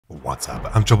What's up?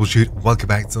 I'm Troubleshoot. Welcome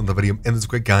back to another video. In this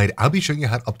quick guide, I'll be showing you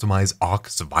how to optimize ARK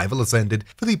Survival Ascended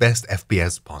for the best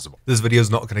FPS possible. This video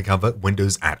is not going to cover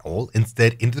Windows at all.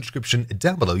 Instead, in the description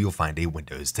down below, you'll find a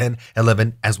Windows 10,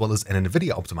 11, as well as an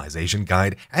NVIDIA optimization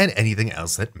guide and anything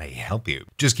else that may help you.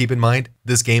 Just keep in mind,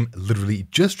 this game literally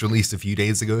just released a few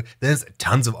days ago. There's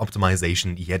tons of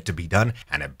optimization yet to be done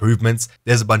and improvements.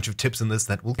 There's a bunch of tips in this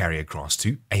that will carry across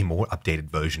to a more updated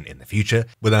version in the future.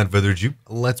 Without further ado,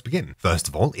 let's begin. First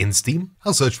of all, in Steam,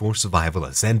 I'll search for Survival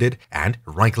Ascended and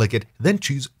right-click it, then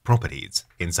choose Properties.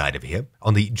 Inside of here,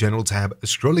 on the General tab,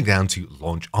 scrolling down to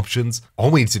Launch Options,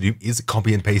 all we need to do is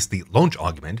copy and paste the launch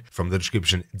argument from the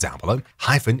description down below,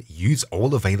 use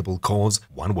all available cores,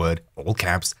 one word, all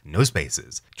caps, no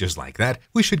spaces. Just like that,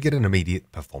 we should get an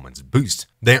immediate performance boost.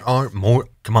 There are more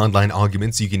command line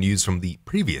arguments you can use from the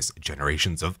previous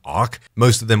generations of ARK.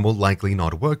 Most of them will likely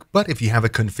not work, but if you have a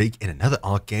config in another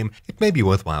ARK game, it may be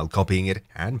worthwhile copying it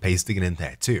and pasting it in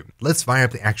there too. Let's fire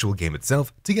up the actual game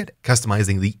itself to get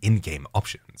customizing the in-game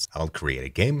options. I'll create a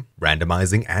game,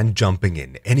 randomizing and jumping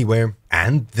in anywhere,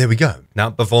 and there we go. Now,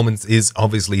 performance is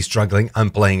obviously struggling. I'm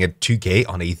playing at 2K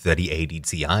on a 3080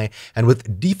 Ti, and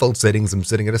with default settings, I'm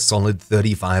sitting at a solid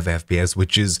 35 FPS,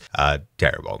 which is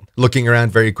terrible. Looking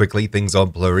around very quickly, things are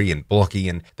blurry and blocky,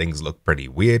 and things look pretty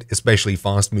weird, especially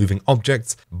fast-moving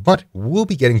objects, but we'll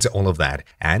be getting to all of that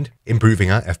and improving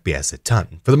our FPS a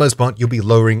ton. For the most part, you'll be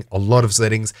lowering a lot of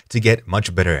settings to get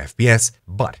much better FPS,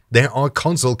 but there are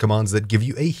console commands that give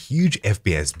you a huge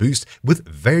FPS boost with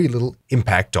very little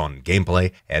impact on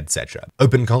gameplay, etc.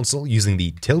 Open console using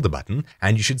the tilde button,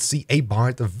 and you should see a bar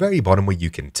at the very bottom where you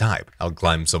can type. I'll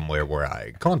climb somewhere where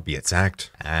I can't be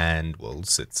attacked, and we'll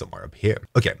sit somewhere up here.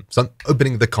 Okay, so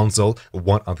opening the console,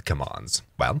 what are the commands?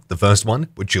 Well, the first one,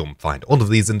 which you'll find all of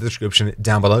these in the description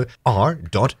down below,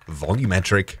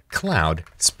 r.VolumetricCloud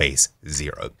space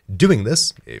 0. Doing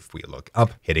this, if we look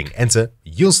up, hitting enter,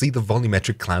 you'll see the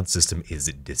volumetric cloud system is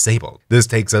disabled. This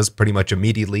takes us pretty much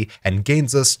immediately and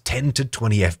gains us 10 to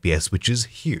 20 FPS, which is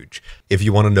huge. If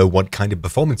you want to know what kind of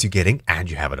performance you're getting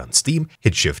and you have it on Steam,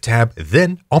 hit Shift Tab,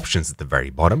 then Options at the very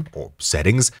bottom, or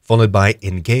Settings, followed by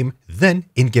In-Game, then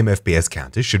In-Game FPS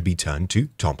counter should be turned to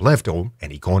top left or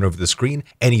any corner of the screen,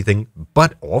 anything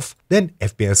but off, then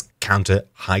FPS counter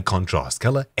high contrast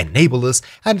color, enable this,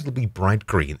 and it'll be bright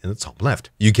green in the top left.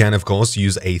 You can, of course,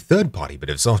 use a third-party bit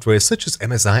of software such as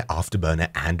MSI Afterburner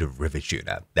and Rivet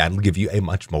Tuner. That'll give you a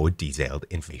much more detailed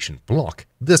information block.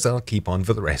 This I'll keep on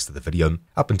for the rest of the video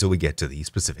up until we get to the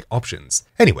specific options.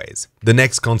 Anyways, the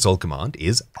next console command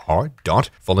is r.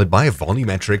 followed by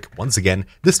volumetric, once again,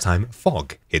 this time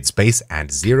fog. Hit space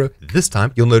and 0. This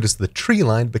time you'll notice the tree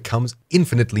line becomes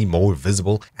infinitely more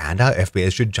visible and our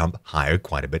FPS should jump higher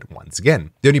quite a bit once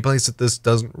again. The only place that this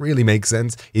doesn't really make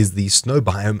sense is the snow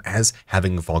biome, as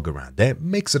having fog around there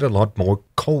makes it a lot more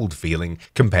cold feeling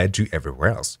compared to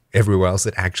everywhere else. Everywhere else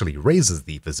it actually raises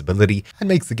the visibility and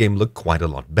makes the game look quite a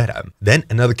lot better. Then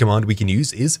another command we can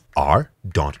use is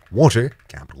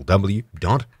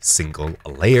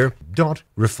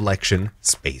r.Water.SingleLayer.Reflection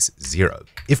space 0.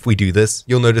 If we do this,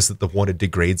 you'll notice that the water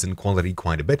degrades in quality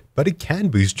quite a bit, but it can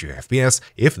boost your FPS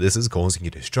if this is causing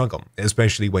you to struggle,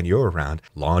 especially when you're around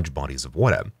large bodies of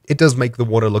water. It does make the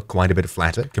water look quite a bit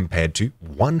flatter compared to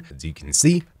 1, as you can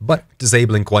see, but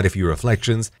disabling quite a few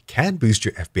reflections can boost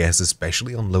your FPS,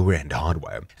 especially on lower end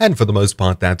hardware. And for the most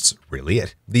part, that's really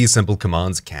it. These simple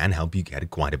commands can help you get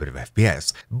quite a bit of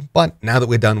FPS. But now that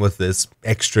we're done with this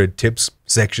extra tips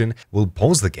section, we'll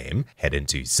pause the game, head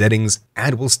into settings,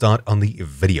 and we'll start on the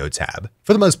video tab.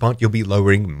 For the most part, you'll be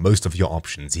lowering most of your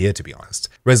options here, to be honest.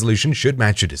 Resolution should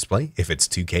match your display. If it's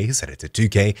 2K, set it to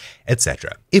 2K,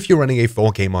 etc. If you're running a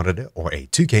 4K monitor or a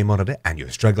 2K monitor and you're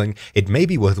struggling, it may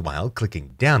be worthwhile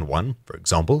clicking down one. For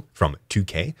example, from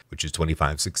 2K, which is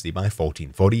 2560 by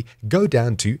 1440, go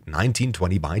down to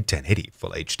 1920 by 1080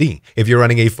 Full HD. If you're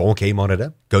running a 4K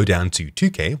monitor, go down to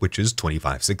 2K, which is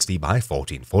 2560 by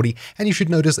 1440, and you should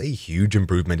notice a huge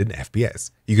improvement in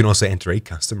FPS. You can also enter a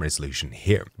custom resolution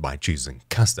here by choosing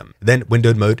Custom. Then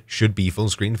windowed mode should be full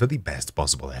screen for the best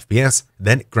possible FPS.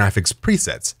 Then graphics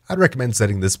presets. I'd recommend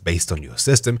setting this based on your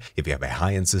system. If you have a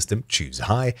high-end system, choose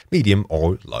high, medium,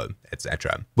 or low,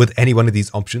 etc. With any one of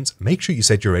these options, make sure you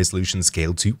set your resolution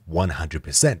scale to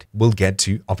 100%. We'll get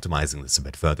to optimizing this a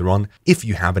bit further on if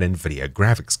you have an NVIDIA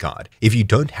graphics card. If you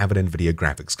don't have an NVIDIA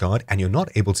graphics card and you're not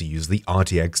able to use the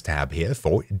RTX tab here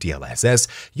for DLSS,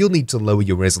 you'll need to lower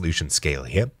your resolution scale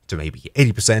here to maybe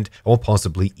 80% or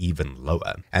possibly even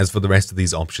lower. As for the rest of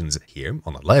these options here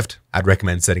on the left, I'd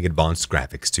recommend setting advanced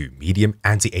graphics to medium,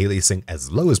 anti-aliasing as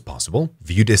low as possible,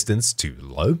 view distance to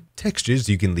low, textures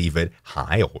you can leave it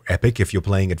high or epic if you're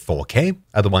playing at 4K,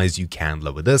 otherwise you can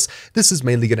lower this. This is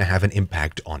mainly going to have an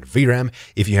impact on VRAM.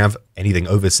 If you have anything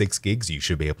over 6 gigs, you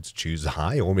should be able to choose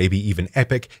high or maybe even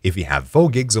epic. If you have 4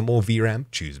 gigs or more VRAM,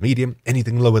 choose medium.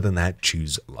 Anything lower than that,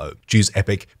 choose low. Choose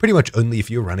epic pretty much only if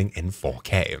you're running in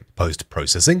 4K.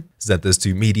 Post-processing, set this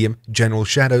to medium. General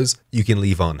shadows, you can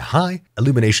leave on high.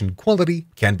 Illumination quality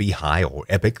can be high or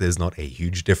epic, there's not a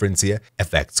huge difference here.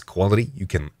 Effects quality, you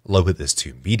can lower this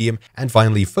to medium. And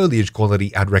finally, foliage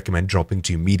quality, I'd recommend dropping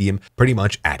to medium pretty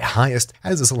much at highest,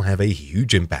 as this will have a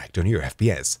huge impact on your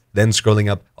FPS. Then scrolling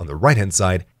up on the right hand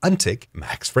side, untick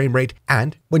max frame rate,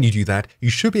 and when you do that, you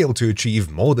should be able to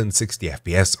achieve more than 60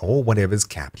 FPS or whatever's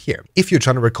capped here. If you're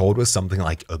trying to record with something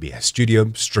like OBS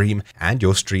Studio, Stream, and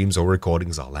your streams or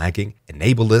recordings are lagging,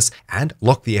 enable this and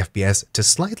lock the FPS to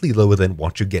slightly lower than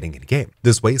what you're getting in game.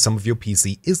 This way, some of your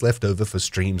PC is left over for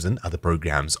streams and other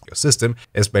programs on your system,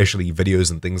 especially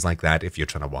videos and things like that. If you're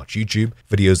trying to watch YouTube,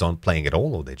 videos aren't playing at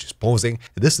all or they're just pausing,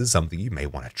 this is something you may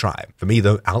want to try. For me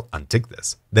though, I'll untick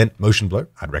this. Then motion blur,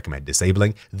 I'd recommend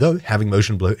disabling, though having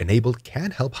motion blur enabled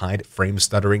can help hide frame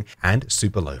stuttering and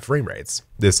super low frame rates.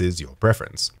 This is your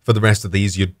preference. For the rest of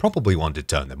these, you'd probably want to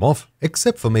turn them off,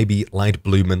 except for maybe light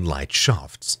bloom and light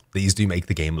shafts. These do make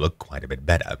the game look quite a bit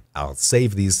better. I'll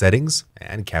save these settings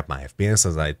and cap my FPS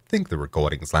as I think the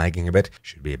recording's lagging a bit,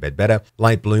 should be a bit better.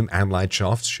 Light bloom and light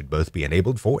shafts should both be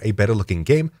enabled for a better looking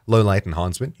game. Low light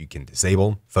enhancement you can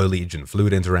disable. Foliage and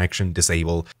fluid interaction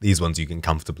disable. These ones you can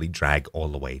comfortably drag all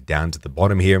the way down to the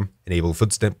bottom here. Enable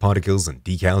footstep particles and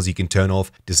decals you can turn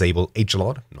off. Disable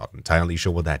HLOD, not entirely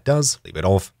sure what that does, leave it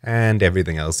off, and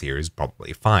everything else here is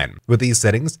probably fine. With these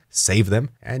settings, save them,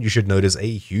 and you should notice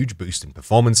a huge boost in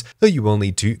performance, though you will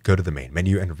need to go to the main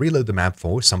menu and reload the map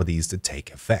for some of these to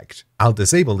take effect. I'll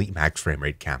disable the max frame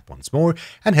rate cap once more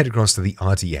and head across to the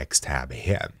RTX tab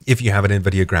here. If you have an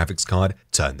NVIDIA graphics card,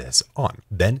 turn this on.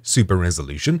 Then super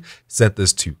resolution, set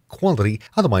this to quality,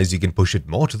 otherwise you can push it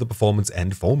more to the performance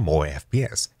end for more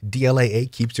FPS.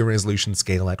 DLAA keeps your resolution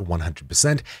scale at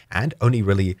 100% and only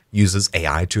really uses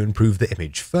AI to improve the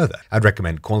image further. I'd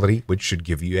recommend quality, which should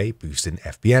give you a boost in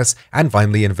FPS. And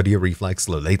finally, NVIDIA Reflex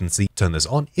Low Latency, turn this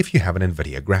on if you have an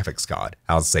NVIDIA graphics card.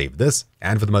 I'll save this,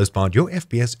 and for the most part, your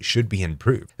FPS should be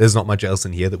improved. There's not much else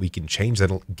in here that we can change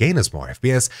that'll gain us more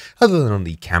FPS, other than on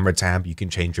the camera tab, you can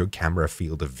change your camera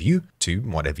field of view to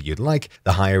whatever you'd like.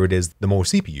 The higher it is, the more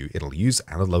CPU it'll use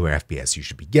and the lower FPS you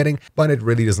should be getting, but it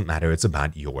really doesn't matter, it's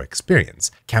about your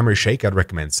experience. Camera shake, I'd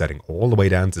recommend setting all the way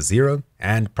down to 0,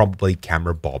 and probably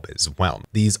camera bob as well.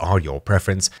 These are your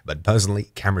preference, but personally,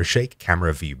 camera shake,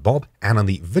 camera view bob, and on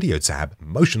the video tab,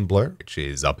 motion blur, which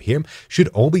is up here, should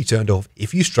all be turned off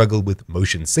if you struggle with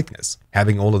motion sickness.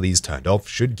 Having all of these turned off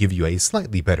should give you a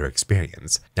slightly better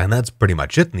experience. And that's pretty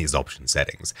much it in these option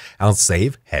settings. I'll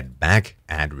save, head back,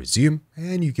 and resume,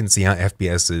 and you can see how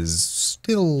FPS is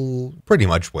still pretty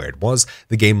much where it was.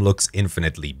 The game looks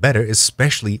infinitely better,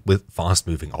 especially with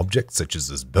fast-moving objects such as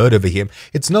this bird over here.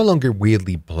 It's no longer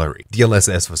weirdly blurry.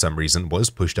 DLSS for some reason was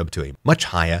pushed up to a much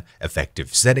higher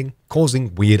effective setting,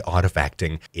 causing weird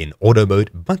artifacting in auto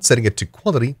mode, but setting it to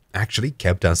quality actually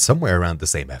kept us somewhere around the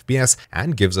same FPS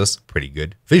and gives us pretty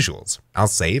good visuals. I'll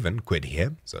save and quit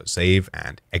here, so save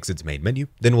and exit to main menu,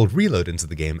 then we'll reload into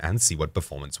the game and see what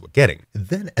performance we're getting.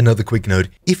 Then another quick note,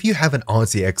 if you have an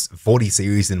RTX 40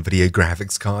 series NVIDIA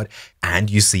graphics card and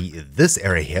you see this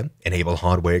area here, enable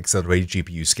hardware accelerated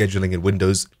GPU scheduling in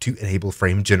Windows to enable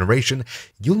frame generation,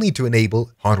 you'll need to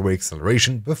enable hardware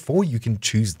acceleration before you can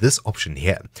choose this option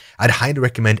here. I'd highly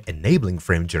recommend enabling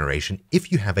frame generation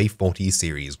if you have a 40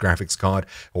 series graphics card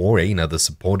or another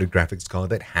supported graphics card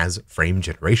that has frame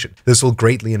generation. This will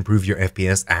greatly improve your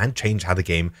FPS and change how the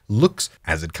game looks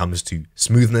as it comes to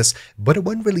smoothness, but it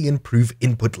won't really improve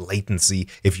input latency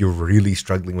if you're really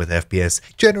struggling with FPS.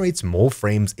 It generates more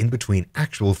frames in between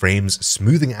actual frames,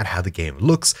 smoothing out how the game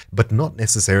looks, but not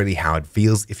necessarily how it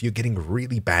feels if you're getting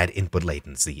really bad input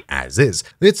latency as is.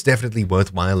 It's definitely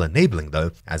worthwhile enabling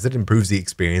though, as it improves the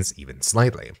experience even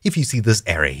slightly. If you see this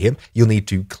area here, you'll need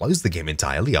to close the game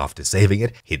entirely after saving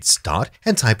it, hit start,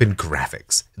 and type in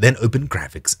graphics, then open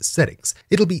graphics settings.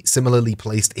 It'll be similarly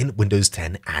placed in Windows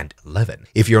 10 and 11.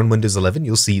 If you're on Windows 11,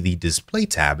 you'll see the display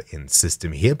tab in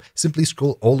system here. Simply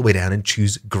scroll all the way down and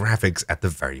choose graphics at the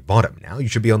very bottom. Now you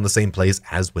should be on the same place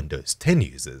as Windows 10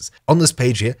 users. On this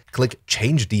page here, click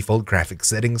change default graphics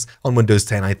settings. On Windows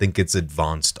 10, I think it's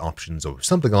advanced options or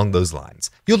something along those lines.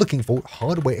 You're looking for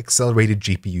hardware accelerated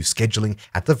GPU scheduling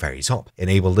at the very top.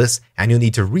 Enable this and you'll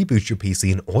need to reboot your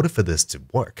PC in order for this to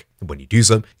work. When you do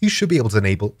so, you should be able to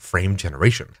enable frame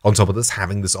generation. On top of this,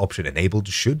 having this option enabled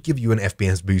should give you an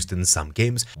FPS boost in some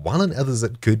games, while in others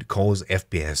it could cause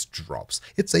FPS drops.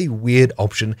 It's a weird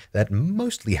option that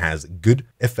mostly has good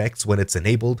effects when it's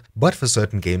enabled, but for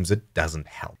certain games it doesn't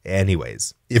help.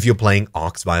 Anyways, if you're playing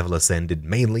ARK Survival Ascended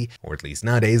mainly, or at least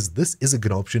nowadays, this is a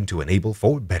good option to enable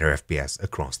for better FPS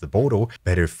across the board or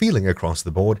better feeling across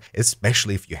the board,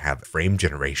 especially if you have frame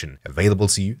generation available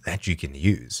to you that you can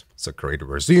use. So create a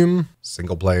resume,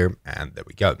 single player, and there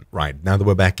we go. Right, now that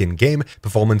we're back in game,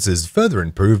 performance is further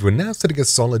improved. We're now sitting a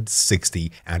solid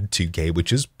 60 at 2K,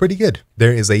 which is pretty good.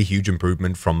 There is a huge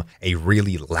improvement from a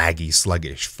really laggy,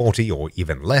 sluggish 40 or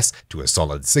even less to a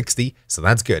solid 60, so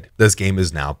that's good. This game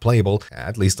is now playable,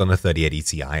 at least on a 3080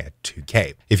 Ti at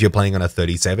 2K. If you're playing on a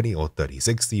 3070 or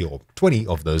 3060 or 20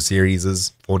 of those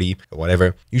series, 40 or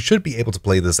whatever, you should be able to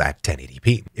play this at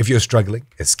 1080p. If you're struggling,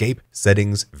 escape,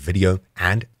 settings, video,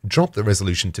 and drop the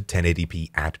resolution to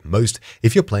 1080p at most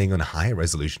if you're playing on higher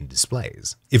resolution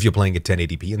displays. If you're playing at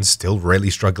 1080p and still really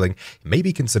struggling,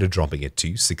 maybe consider dropping it to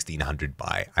 1600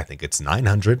 by, I think it's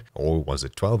 900, or was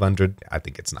it 1200? I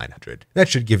think it's 900. That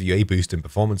should give you a boost in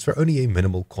performance for only a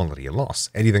minimal quality loss.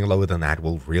 Anything lower than that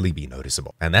will really be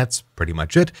noticeable. And that's pretty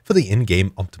much it for the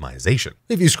in-game optimization.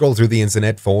 If you scroll through the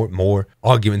internet for more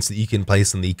arguments that you can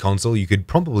place on the console, you could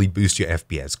probably boost your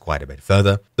FPS quite a bit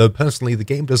further, though personally the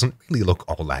game doesn't really look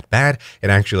all that bad. It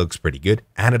actually looks pretty good,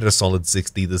 and at a solid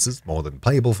 60 this is more than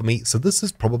playable for me, so this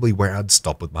is probably where I'd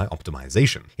stop with my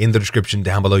optimization. In the description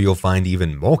down below you'll find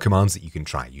even more commands that you can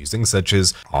try using, such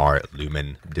as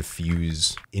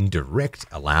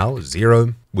r.Lumen.DiffuseIndirect.Allow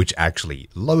 0, which actually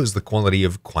lowers the quality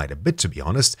of quite a bit, to be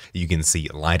honest. You can see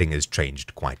lighting has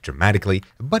changed quite dramatically,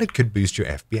 but it could boost your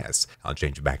FPS. I'll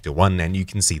change it back to 1 and you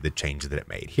can see the change that it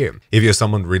made here. If you're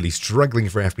someone really struggling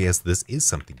for FPS, this is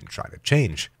something to try to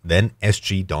change. Then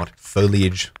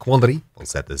SG.FoliageQuality, we'll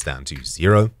set this down to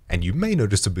 0, and you may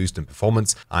notice a boost in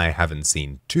performance. I haven't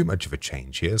seen too much of a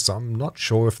change here, so I'm not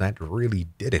sure if that really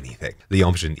did anything. The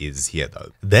option is here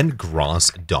though. Then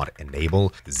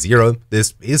grass.Enable 0.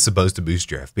 This is supposed to boost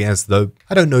your FPS, though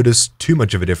I don't notice too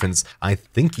much of a difference. I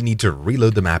think you need to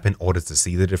reload the map in order to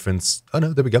see the difference. Oh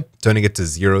no, there we go. Turning it to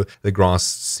 0, the grass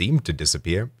seemed to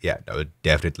disappear. Yeah, no, it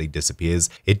definitely disappears.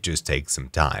 It just takes some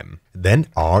time. Then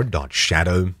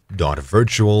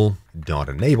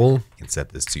r.Shadow.Virtual.Enable. You can set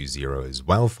this to 0 as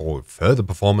well for further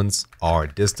performance.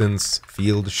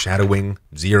 r.DistanceFieldShadowing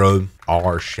 0,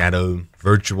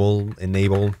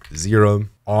 r.Shadow.Virtual.Enable 0,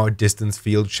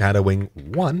 r.DistanceFieldShadowing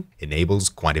 1 enables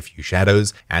quite a few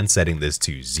shadows, and setting this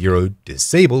to 0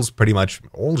 disables pretty much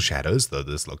all shadows, though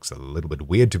this looks a little bit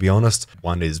weird to be honest.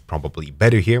 1 is probably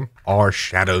better here.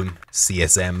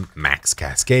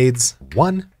 r.Shadow.CSM.MaxCascades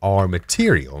 1,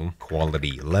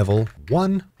 r.MaterialQualityLevel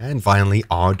 1, and finally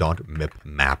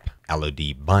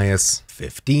r.MipMapLODBias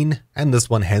 15, and this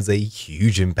one has a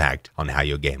huge impact on how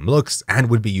your game looks and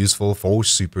would be useful for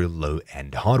super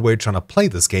low-end hardware trying to play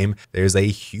this game. There's a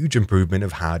huge improvement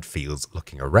of how it feels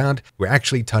looking around. We're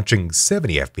actually touching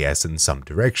 70 FPS in some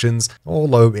directions,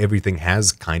 although everything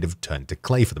has kind of turned to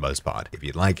clay for the most part. If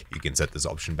you'd like, you can set this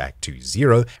option back to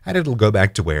 0 and it'll go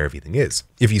back to where everything is.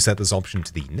 If you set this option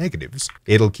to the negatives,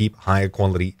 it'll keep higher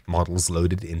quality models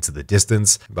loaded into the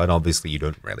distance, but obviously you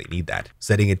don't really need that.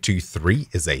 Setting it to 3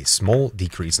 is a small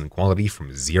decrease in quality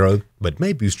from 0, but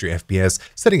may boost your FPS.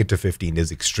 Setting it to 15 is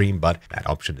extreme, but that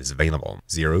option is available.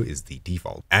 0 is the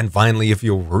default. And finally, if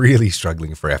you're really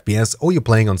struggling for FPS, or you're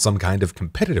playing on some kind of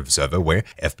competitive server where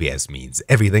FPS means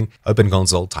everything, open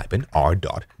console, type in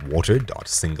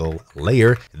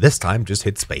r.Water.SingleLayer. This time just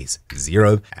hit space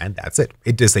 0, and that's it.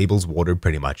 It disables water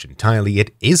pretty much entirely.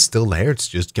 It is still there, it's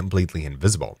just completely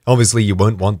invisible. Obviously, you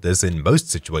won't want this in most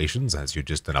situations, as you're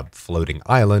just on a floating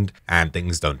island, and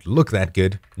things don't look that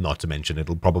good. Not to mention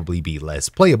it'll probably be less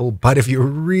playable, but if you're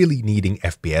really needing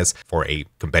FPS for a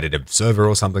competitive server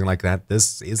or something like that,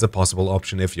 this is a possible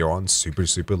option if you're on super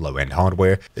low-end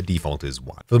hardware. The default is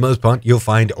 1. For the most part, you'll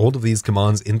find all of these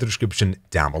commands in the description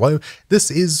down below. This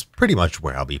is pretty much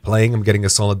where I'll be playing. I'm getting a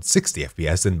solid 60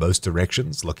 FPS in most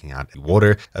directions. Looking at the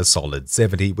water, a solid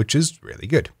 70, which is really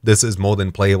good. This is more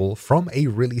than playable from a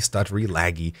really stuttery,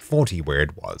 laggy 40 where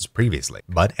it was previously.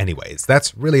 But anyways,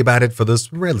 that's really about it for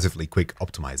this relatively quick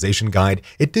optimization guide.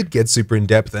 It did get super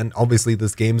in-depth, and obviously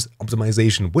this game's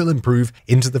optimization will improve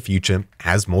into the future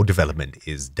as more development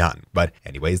is done. But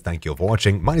anyways, thank you all for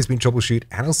watching. My name's been r.Troubleshoot,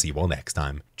 and I'll see you all next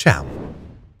time. Ciao.